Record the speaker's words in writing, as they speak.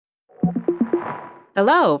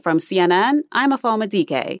Hello, from CNN, I'm Afoma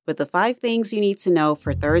Dike with the 5 things you need to know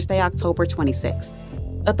for Thursday, October 26th.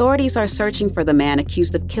 Authorities are searching for the man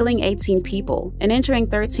accused of killing 18 people and injuring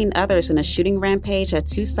 13 others in a shooting rampage at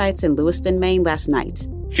 2 sites in Lewiston, Maine last night.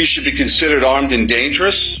 He should be considered armed and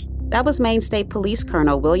dangerous. That was Maine State Police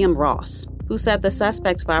Colonel William Ross, who said the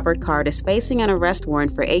suspect, Robert Card, is facing an arrest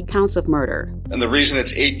warrant for 8 counts of murder. And the reason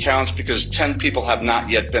it's 8 counts because 10 people have not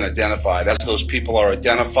yet been identified. As those people are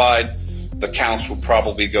identified, the counts will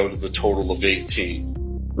probably go to the total of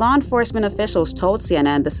 18. Law enforcement officials told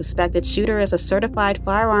CNN the suspected shooter is a certified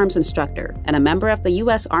firearms instructor and a member of the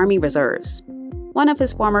U.S. Army Reserves. One of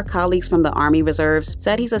his former colleagues from the Army Reserves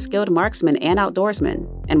said he's a skilled marksman and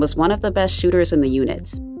outdoorsman and was one of the best shooters in the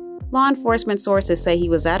unit. Law enforcement sources say he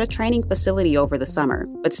was at a training facility over the summer,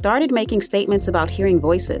 but started making statements about hearing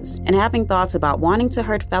voices and having thoughts about wanting to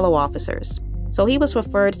hurt fellow officers. So he was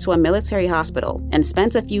referred to a military hospital and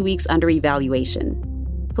spent a few weeks under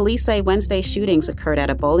evaluation. Police say Wednesday's shootings occurred at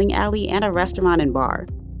a bowling alley and a restaurant and bar.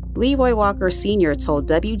 Leroy Walker Sr. told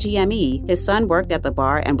WGME his son worked at the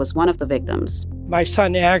bar and was one of the victims. My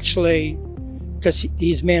son actually, because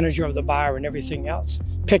he's manager of the bar and everything else,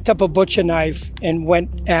 picked up a butcher knife and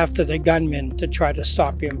went after the gunman to try to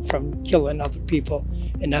stop him from killing other people.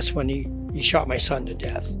 And that's when he shot my son to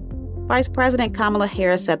death. Vice President Kamala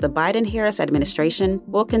Harris said the Biden-Harris administration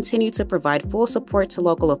will continue to provide full support to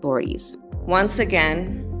local authorities. Once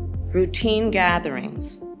again, routine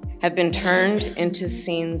gatherings have been turned into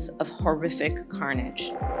scenes of horrific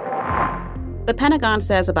carnage. The Pentagon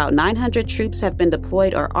says about 900 troops have been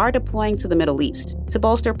deployed or are deploying to the Middle East to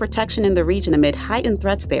bolster protection in the region amid heightened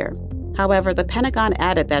threats there. However, the Pentagon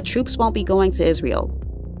added that troops won't be going to Israel.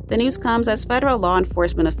 The news comes as federal law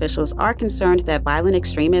enforcement officials are concerned that violent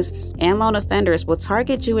extremists and lone offenders will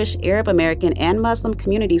target Jewish, Arab American, and Muslim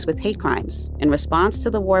communities with hate crimes in response to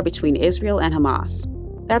the war between Israel and Hamas.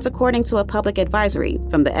 That's according to a public advisory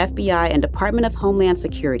from the FBI and Department of Homeland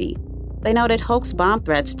Security. They noted hoax bomb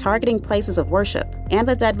threats targeting places of worship and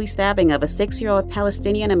the deadly stabbing of a 6-year-old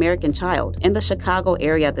Palestinian-American child in the Chicago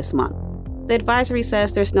area this month. The advisory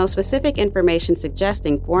says there's no specific information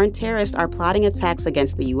suggesting foreign terrorists are plotting attacks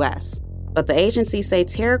against the U.S., but the agency say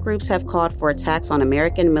terror groups have called for attacks on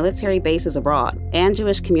American military bases abroad and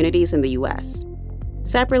Jewish communities in the U.S.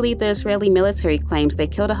 Separately, the Israeli military claims they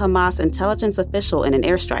killed a Hamas intelligence official in an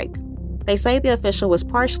airstrike. They say the official was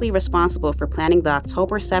partially responsible for planning the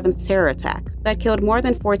October 7th terror attack that killed more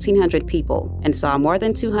than 1,400 people and saw more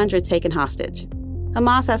than 200 taken hostage.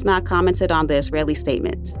 Hamas has not commented on the Israeli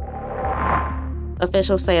statement.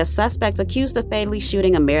 Officials say a suspect accused of fatally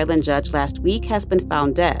shooting a Maryland judge last week has been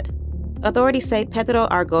found dead. Authorities say Pedro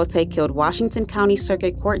Argote killed Washington County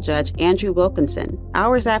Circuit Court Judge Andrew Wilkinson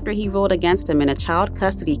hours after he ruled against him in a child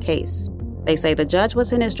custody case. They say the judge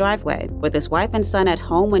was in his driveway with his wife and son at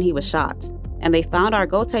home when he was shot, and they found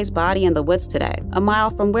Argote's body in the woods today, a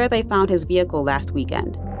mile from where they found his vehicle last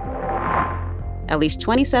weekend. At least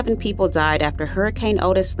 27 people died after Hurricane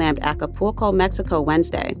Otis slammed Acapulco, Mexico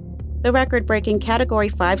Wednesday. The record-breaking Category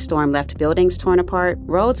 5 storm left buildings torn apart,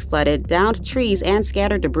 roads flooded, downed trees, and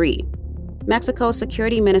scattered debris. Mexico's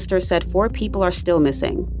security minister said 4 people are still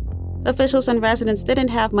missing. Officials and residents didn't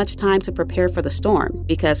have much time to prepare for the storm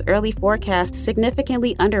because early forecasts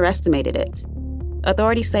significantly underestimated it.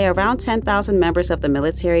 Authorities say around 10,000 members of the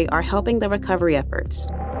military are helping the recovery efforts.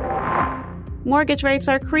 Mortgage rates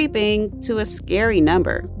are creeping to a scary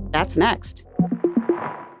number. That's next.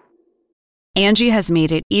 Angie has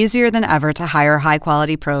made it easier than ever to hire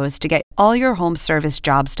high-quality pros to get all your home service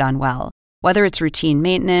jobs done well. Whether it's routine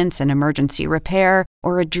maintenance, an emergency repair,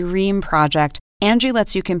 or a dream project, Angie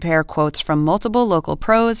lets you compare quotes from multiple local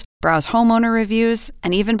pros, browse homeowner reviews,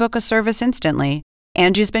 and even book a service instantly.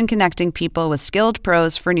 Angie's been connecting people with skilled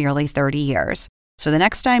pros for nearly 30 years. So the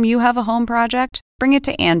next time you have a home project, bring it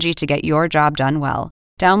to Angie to get your job done well.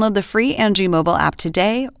 Download the free Angie mobile app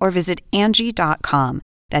today or visit Angie.com.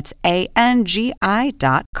 That's ANGI.com.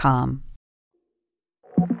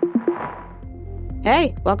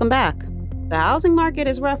 Hey, welcome back. The housing market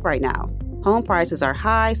is rough right now. Home prices are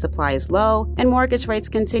high, supply is low, and mortgage rates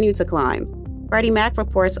continue to climb. Freddie Mac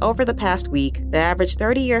reports over the past week, the average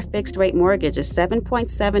 30-year fixed-rate mortgage is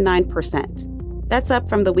 7.79%. That's up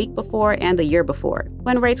from the week before and the year before,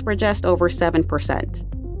 when rates were just over 7%.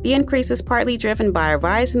 The increase is partly driven by a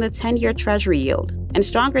rise in the 10-year Treasury yield and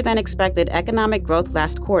stronger than expected economic growth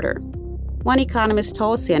last quarter. One economist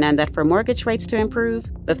told CNN that for mortgage rates to improve,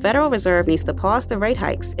 the Federal Reserve needs to pause the rate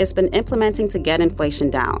hikes it's been implementing to get inflation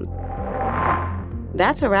down.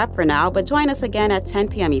 That's a wrap for now, but join us again at 10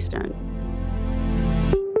 p.m. Eastern.